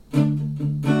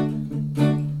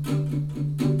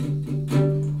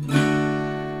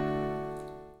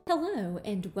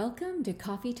Welcome to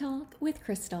Coffee Talk with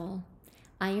Crystal.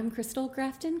 I am Crystal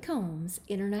Grafton Combs,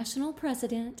 International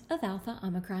President of Alpha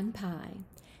Omicron Pi.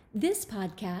 This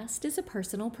podcast is a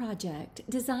personal project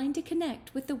designed to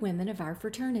connect with the women of our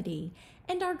fraternity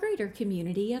and our greater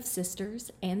community of sisters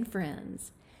and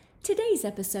friends. Today's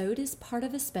episode is part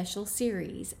of a special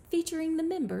series featuring the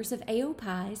members of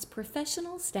AOII's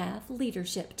professional staff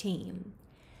leadership team.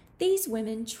 These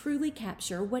women truly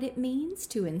capture what it means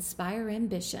to inspire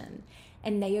ambition,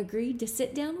 and they agreed to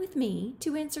sit down with me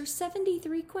to answer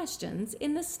 73 questions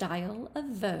in the style of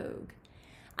Vogue.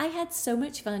 I had so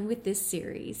much fun with this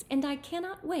series, and I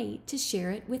cannot wait to share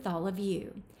it with all of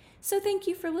you. So thank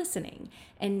you for listening,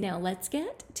 and now let's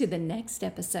get to the next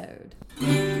episode.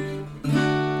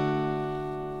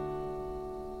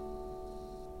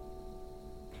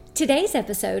 Today's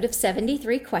episode of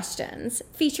 73 Questions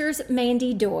features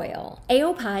Mandy Doyle,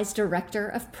 AOII's Director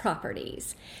of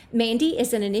Properties. Mandy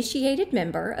is an initiated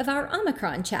member of our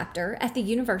Omicron chapter at the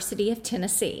University of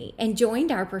Tennessee and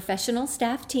joined our professional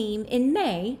staff team in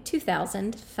May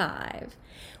 2005.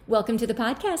 Welcome to the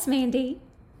podcast, Mandy.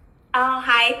 Oh,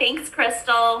 hi. Thanks,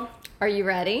 Crystal. Are you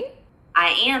ready? I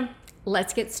am.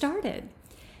 Let's get started.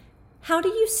 How do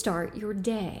you start your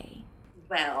day?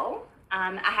 Well,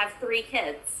 I have 3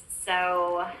 kids,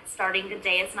 so starting the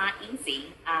day is not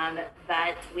easy,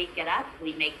 but we get up,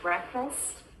 we make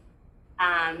breakfast,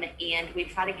 and we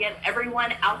try to get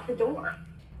everyone out the door.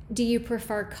 Do you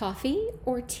prefer coffee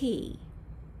or tea?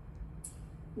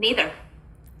 Neither.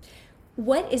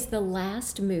 What is the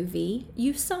last movie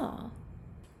you saw?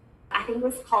 I think it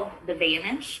was called The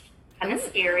Vanished. Kind of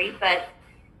scary, but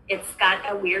it's got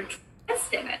a weird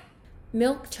twist in it.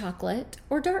 Milk chocolate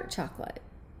or dark chocolate?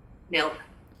 Milk.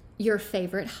 Your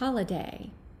favorite holiday?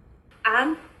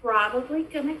 I'm probably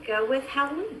going to go with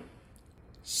Halloween.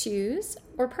 Shoes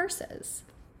or purses?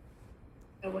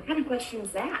 Oh, what kind of question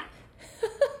is that?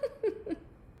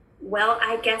 Well,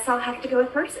 I guess I'll have to go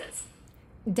with purses.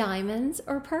 Diamonds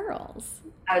or pearls?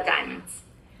 Oh, diamonds.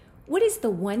 What is the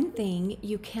one thing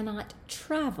you cannot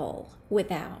travel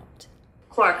without?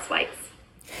 Clorox wipes.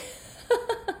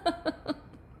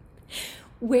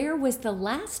 Where was the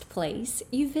last place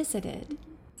you visited?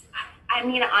 I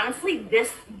mean, honestly,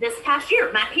 this past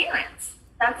year, my parents.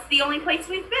 That's the only place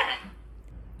we've been.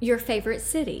 Your favorite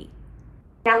city?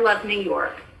 I love New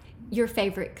York. Your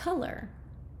favorite color?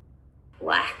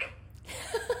 Black.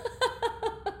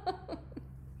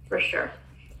 For sure.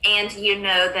 And you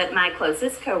know that my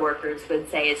closest coworkers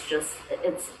would say it's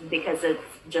because it's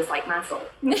just like my soul.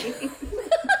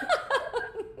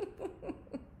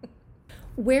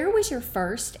 Where was your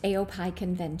first AOII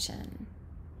convention?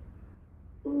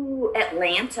 Ooh,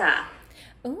 Atlanta.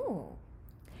 Ooh.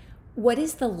 What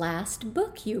is the last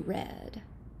book you read?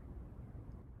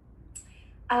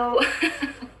 Oh,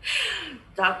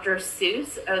 Dr.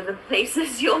 Seuss, Oh, the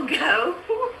Places You'll Go.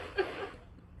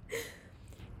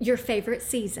 Your favorite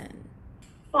season?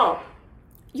 Fall.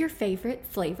 Your favorite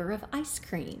flavor of ice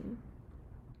cream?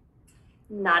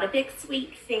 Not a big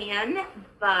sweet fan,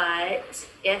 but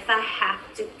if I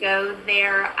have to go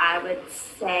there, I would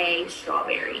say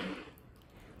strawberry.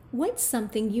 What's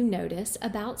something you notice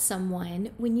about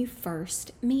someone when you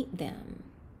first meet them?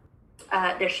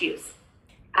 Their shoes.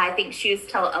 I think shoes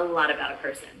tell a lot about a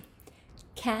person.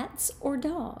 Cats or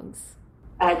dogs?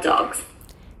 Dogs.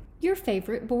 Your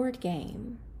favorite board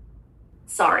game?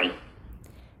 Sorry.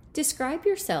 Describe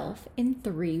yourself in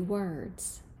 3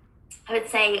 words. I would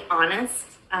say honest,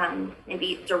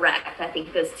 maybe direct. I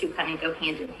think those two kind of go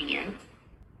hand in hand.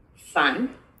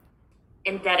 Fun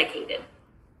and dedicated.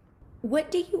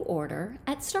 What do you order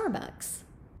at Starbucks?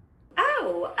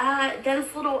 Oh,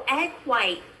 those little egg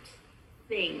white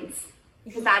things,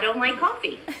 because I don't like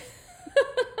coffee.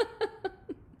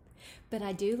 But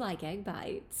I do like egg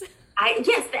bites.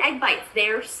 Yes, the egg bites,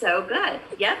 they're so good.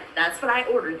 Yep, that's what I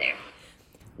ordered there.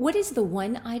 What is the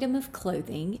one item of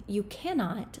clothing you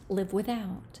cannot live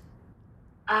without?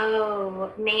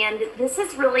 Oh, man, this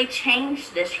has really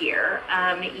changed this year.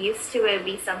 It used to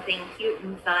be something cute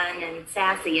and fun and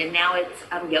sassy, and now it's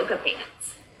yoga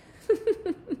pants.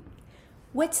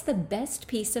 What's the best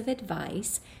piece of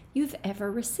advice you've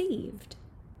ever received?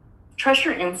 Trust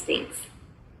your instincts.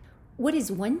 What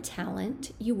is one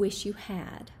talent you wish you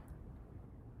had?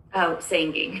 Oh,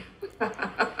 singing.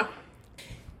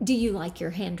 Do you like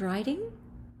your handwriting?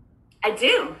 I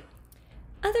do.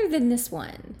 Other than this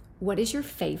one, what is your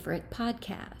favorite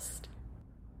podcast?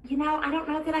 You know, I don't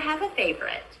know that I have a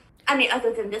favorite. I mean,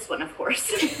 other than this one, of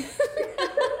course.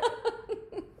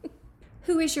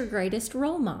 Who is your greatest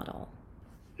role model?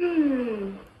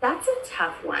 That's a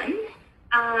tough one.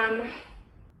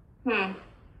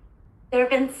 There have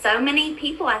been so many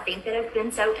people, I think, that have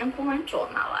been so influential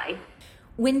in my life.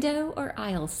 Window or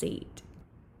aisle seat?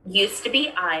 Used to be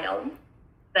aisle,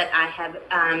 but I have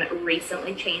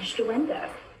recently changed to window.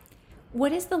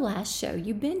 What is the last show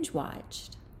you binge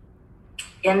watched?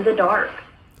 In the dark.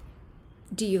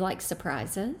 Do you like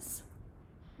surprises?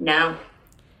 No.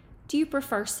 Do you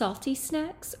prefer salty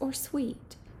snacks or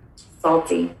sweet?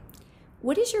 Salty.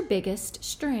 What is your biggest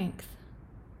strength?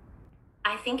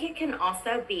 I think it can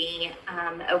also be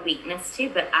a weakness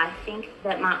too, but I think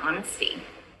that my honesty.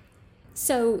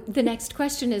 So the next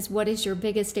question is, what is your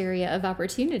biggest area of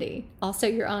opportunity? Also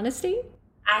your honesty?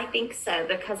 I think so,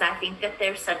 because I think that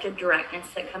there's such a directness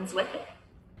that comes with it.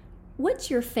 What's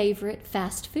your favorite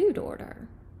fast food order?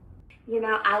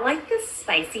 I like the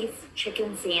spicy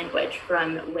chicken sandwich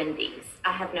from Wendy's.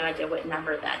 I have no idea what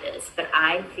number that is, but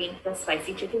I think the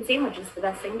spicy chicken sandwich is the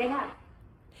best thing they have.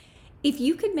 If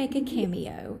you could make a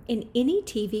cameo in any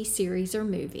TV series or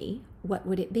movie, what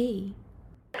would it be?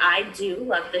 I do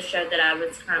love the show that I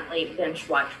was currently binge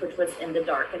watch, which was In the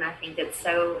Dark, and I think it's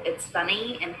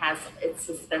funny and it's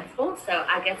suspenseful, so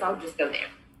I guess I'll just go there.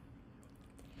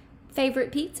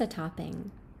 Favorite pizza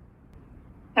topping?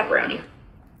 Pepperoni.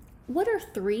 What are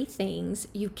 3 things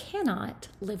you cannot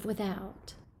live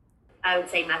without? I would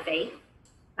say my faith,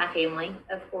 my family,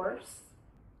 of course.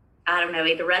 I don't know,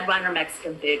 either red wine or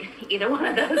Mexican food. Either one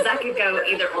of those, I could go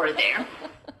either or there.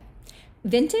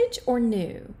 Vintage or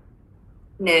new?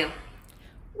 New.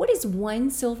 What is one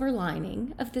silver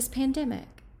lining of this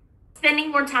pandemic?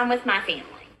 Spending more time with my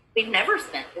family. We've never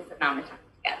spent this amount of time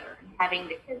together, having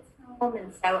the kids home,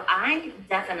 and so I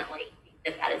definitely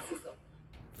think that is the silver.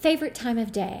 Favorite time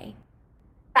of day?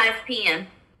 5 p.m.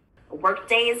 Work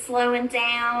day is slowing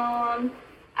down.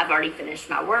 I've already finished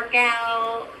my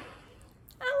workout.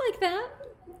 I like that.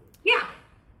 Yeah.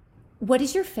 What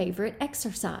is your favorite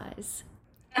exercise?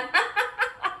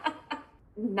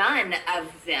 None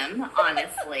of them,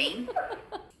 honestly.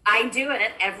 I do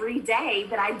it every day,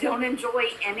 but I don't enjoy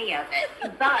any of it.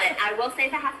 But I will say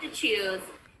if I have to choose,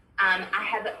 I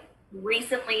have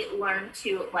recently learned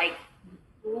to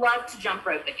love to jump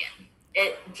rope again.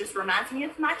 It just reminds me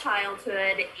of my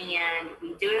childhood, and we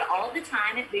do it all the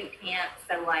time at boot camp.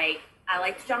 So I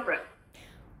like to jump rope.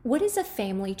 What is a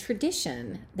family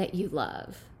tradition that you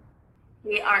love?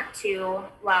 We aren't too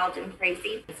wild and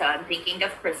crazy, so I'm thinking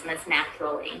of Christmas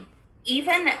naturally.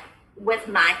 Even with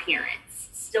my parents,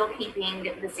 still keeping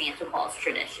the Santa Claus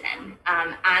tradition.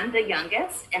 I'm the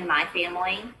youngest in my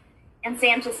family, and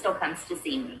Santa still comes to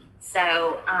see me.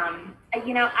 So,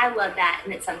 I love that,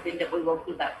 and it's something that we will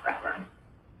keep up forever.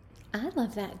 I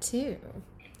love that too.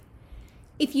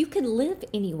 If you could live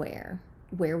anywhere,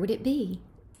 where would it be?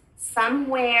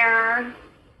 Somewhere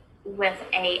with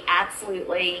a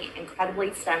absolutely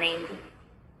incredibly stunning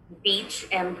beach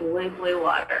and blue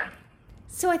water.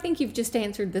 So I think you've just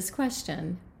answered this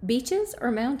question. Beaches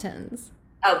or mountains?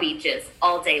 Oh, beaches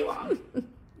all day long.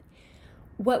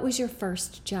 What was your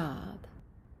first job?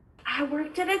 I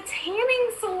worked at a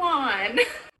tanning salon.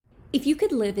 If you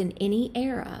could live in any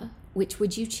era, which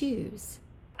would you choose?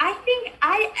 I think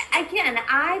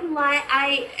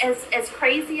as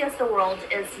crazy as the world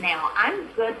is now, I'm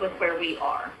good with where we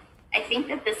are. I think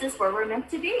that this is where we're meant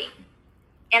to be.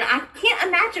 And I can't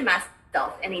imagine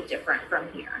myself any different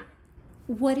from here.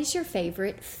 What is your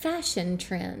favorite fashion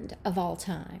trend of all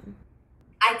time?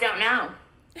 I don't know.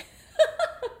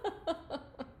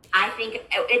 I think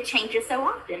it changes so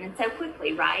often and so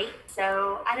quickly, right?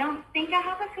 So I don't think I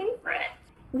have a favorite.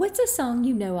 What's a song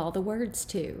you know all the words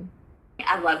to?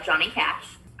 I love Johnny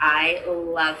Cash. I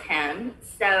love him.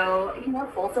 So,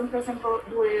 Folsom Prison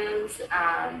Blues.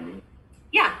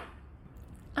 Yeah.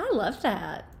 I love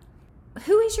that.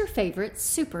 Who is your favorite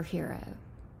superhero?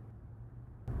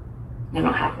 I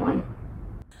don't have one.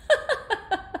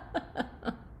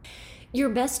 Your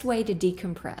best way to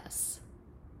decompress?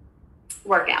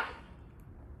 Workout.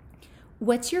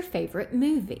 What's your favorite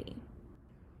movie?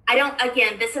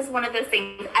 This is one of those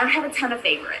things, I don't have a ton of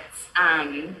favorites.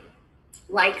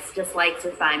 Likes, dislikes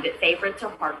are fine, but favorites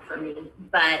are hard for me.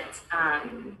 But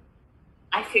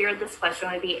I feared this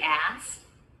question would be asked,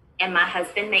 and my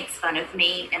husband makes fun of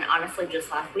me. And honestly,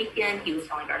 just last weekend, he was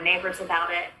telling our neighbors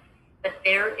about it. But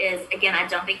there is, again, I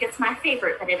don't think it's my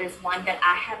favorite, but it is one that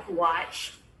I have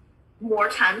watched more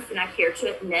times than I care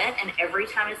to admit. And every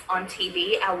time it's on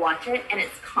TV, I watch it, and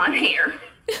it's Con Air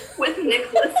with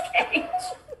Nicolas Cage.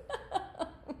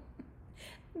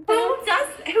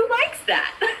 Who likes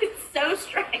that? It's so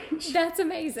strange. That's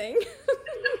amazing.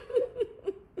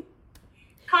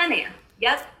 Con Air.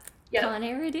 Yep. Con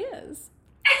Air it is.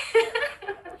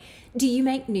 Do you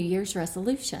make New Year's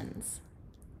resolutions?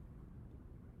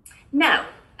 No,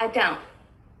 I don't.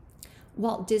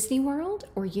 Walt Disney World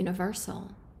or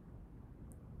Universal?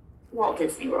 Walt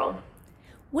Disney World.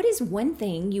 What is one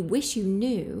thing you wish you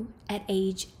knew at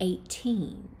age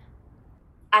 18?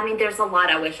 I mean, there's a lot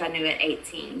I wish I knew at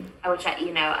 18. I wish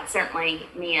certainly,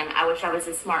 man, I wish I was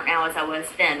as smart now as I was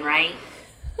then, right?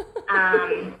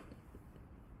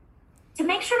 To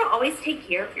make sure to always take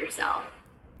care of yourself.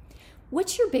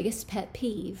 What's your biggest pet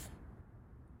peeve?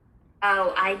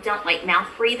 Oh, I don't like mouth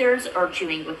breathers or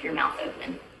chewing with your mouth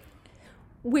open.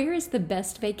 Where is the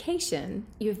best vacation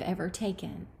you've ever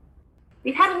taken?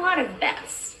 We've had a lot of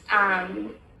best.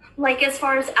 Like as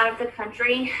far as out of the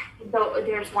country, though,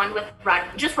 there's one with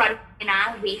Rodney and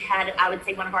I. We had, I would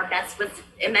say, one of our best was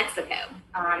in Mexico.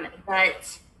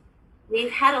 But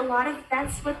we've had a lot of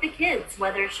best with the kids,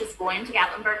 whether it's just going to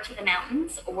Gatlinburg to the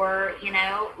mountains or,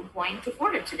 going to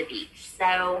Florida to the beach.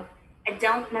 So I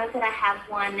don't know that I have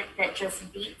one that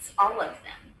just beats all of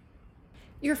them.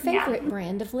 Your favorite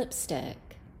brand of lipstick?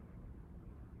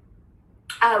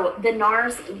 Oh, the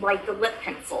NARS, like the lip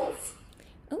pencils,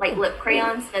 like lip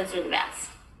crayons, those are the best.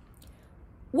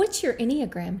 What's your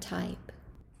Enneagram type?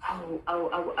 Oh,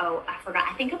 I forgot.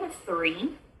 I think I'm a 3.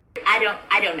 I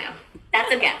don't know.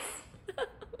 That's a guess.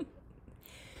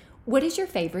 What is your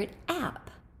favorite app?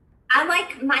 I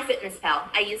like MyFitnessPal.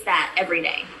 I use that every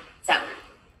day. So,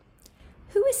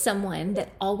 who is someone that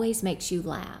always makes you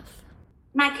laugh?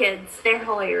 My kids, they're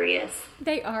hilarious.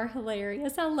 They are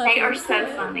hilarious. I love They your are so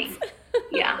kids. funny.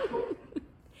 Yeah.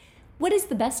 What is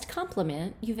the best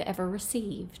compliment you've ever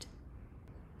received?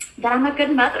 That I'm a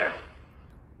good mother.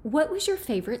 What was your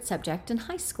favorite subject in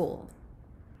high school?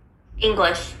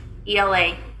 English,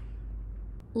 ELA.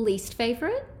 Least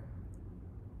favorite?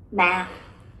 Math,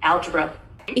 algebra.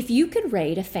 If you could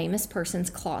raid a famous person's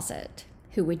closet,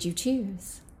 who would you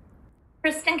choose?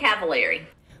 Kristen Cavallari.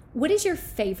 What is your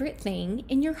favorite thing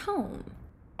in your home?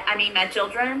 I mean, my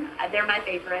children, they're my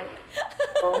favorite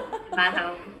people in my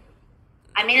home.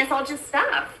 I mean, it's all just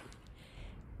stuff.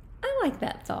 I like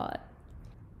that thought.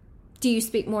 Do you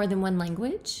speak more than one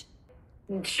language?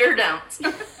 Sure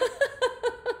don't.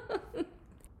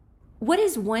 What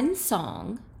is one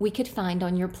song we could find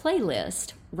on your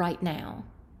playlist right now?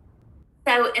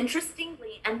 So,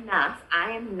 interestingly enough,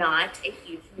 I am not a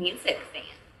huge music fan.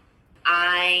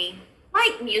 I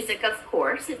like music, of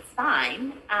course, it's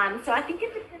fine. So I think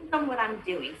it depends on what I'm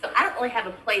doing. So I don't really have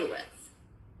a playlist.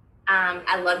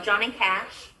 I love Johnny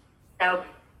Cash, so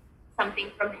something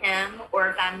from him, or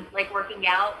if I'm like working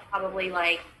out, probably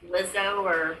like Lizzo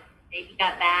or Baby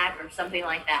Got Back or something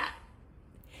like that.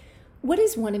 What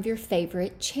is one of your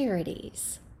favorite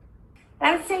charities?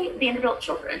 I would say Vanderbilt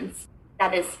Children's.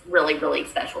 That is really, really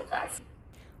special to us.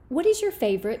 What is your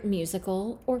favorite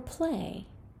musical or play?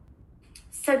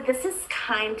 So this is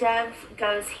kind of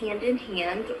goes hand in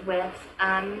hand with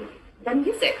the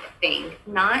music thing.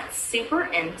 Not super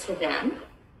into them.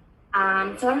 So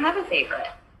I don't have a favorite.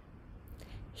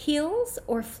 Heels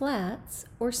or flats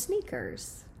or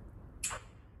sneakers?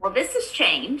 Well, this has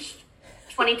changed.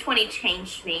 2020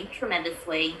 changed me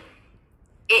tremendously.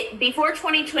 Before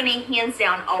 2020, hands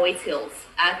down, always heels.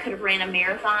 I could have ran a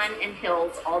marathon in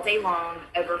heels all day long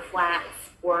over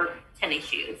flats or tennis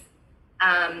shoes.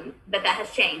 But that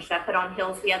has changed. I put on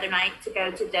heels the other night to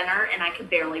go to dinner and I could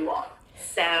barely walk.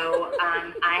 So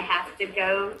I have to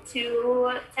go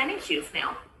to tennis shoes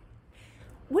now.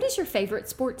 What is your favorite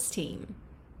sports team?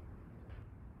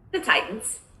 The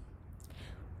Titans.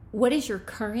 What is your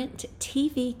current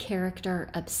TV character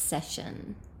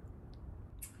obsession?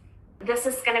 This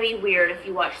is going to be weird if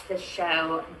you watch this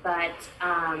show, but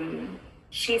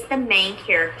she's the main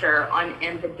character on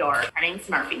In the Dark. Her name's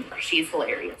Murphy. She's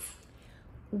hilarious.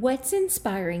 What's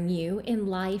inspiring you in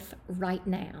life right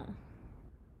now?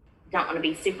 Don't want to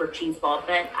be super cheeseball,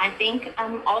 but I think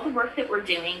all the work that we're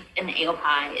doing in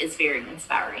AOII is very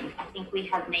inspiring. I think we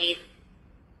have made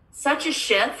such a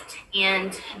shift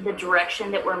in the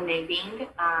direction that we're moving.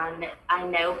 I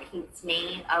know keeps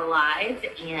me alive,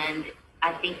 and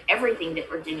I think everything that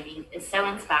we're doing is so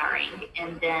inspiring.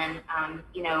 And then, on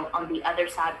the other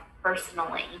side,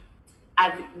 personally,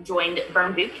 I've joined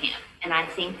Burn Boot Camp, and I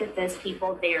think that those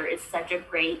people there is such a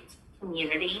great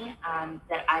community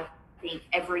that I think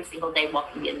every single day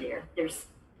walking in there, there's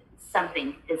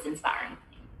something that's inspiring.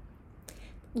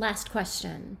 Last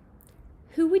question.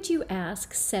 Who would you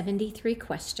ask 73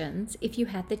 questions if you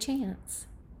had the chance?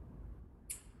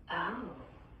 Oh,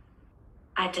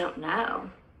 I don't know.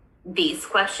 These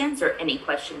questions or any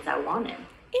questions I wanted?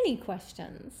 Any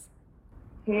questions.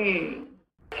 I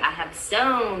have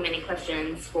so many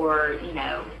questions for,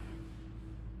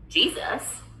 Jesus.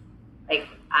 Like,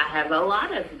 I have a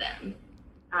lot of them.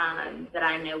 that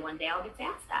I know one day I'll get to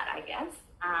ask that, I guess.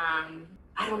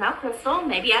 I don't know, Crystal,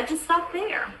 maybe I just stop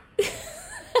there.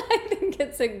 I think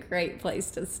it's a great place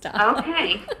to stop.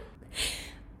 Okay.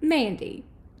 Mandy,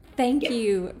 thank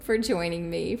you for joining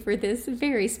me for this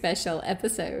very special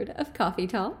episode of Coffee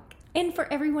Talk. And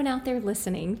for everyone out there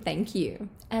listening, thank you.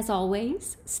 As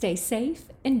always, stay safe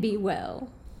and be well.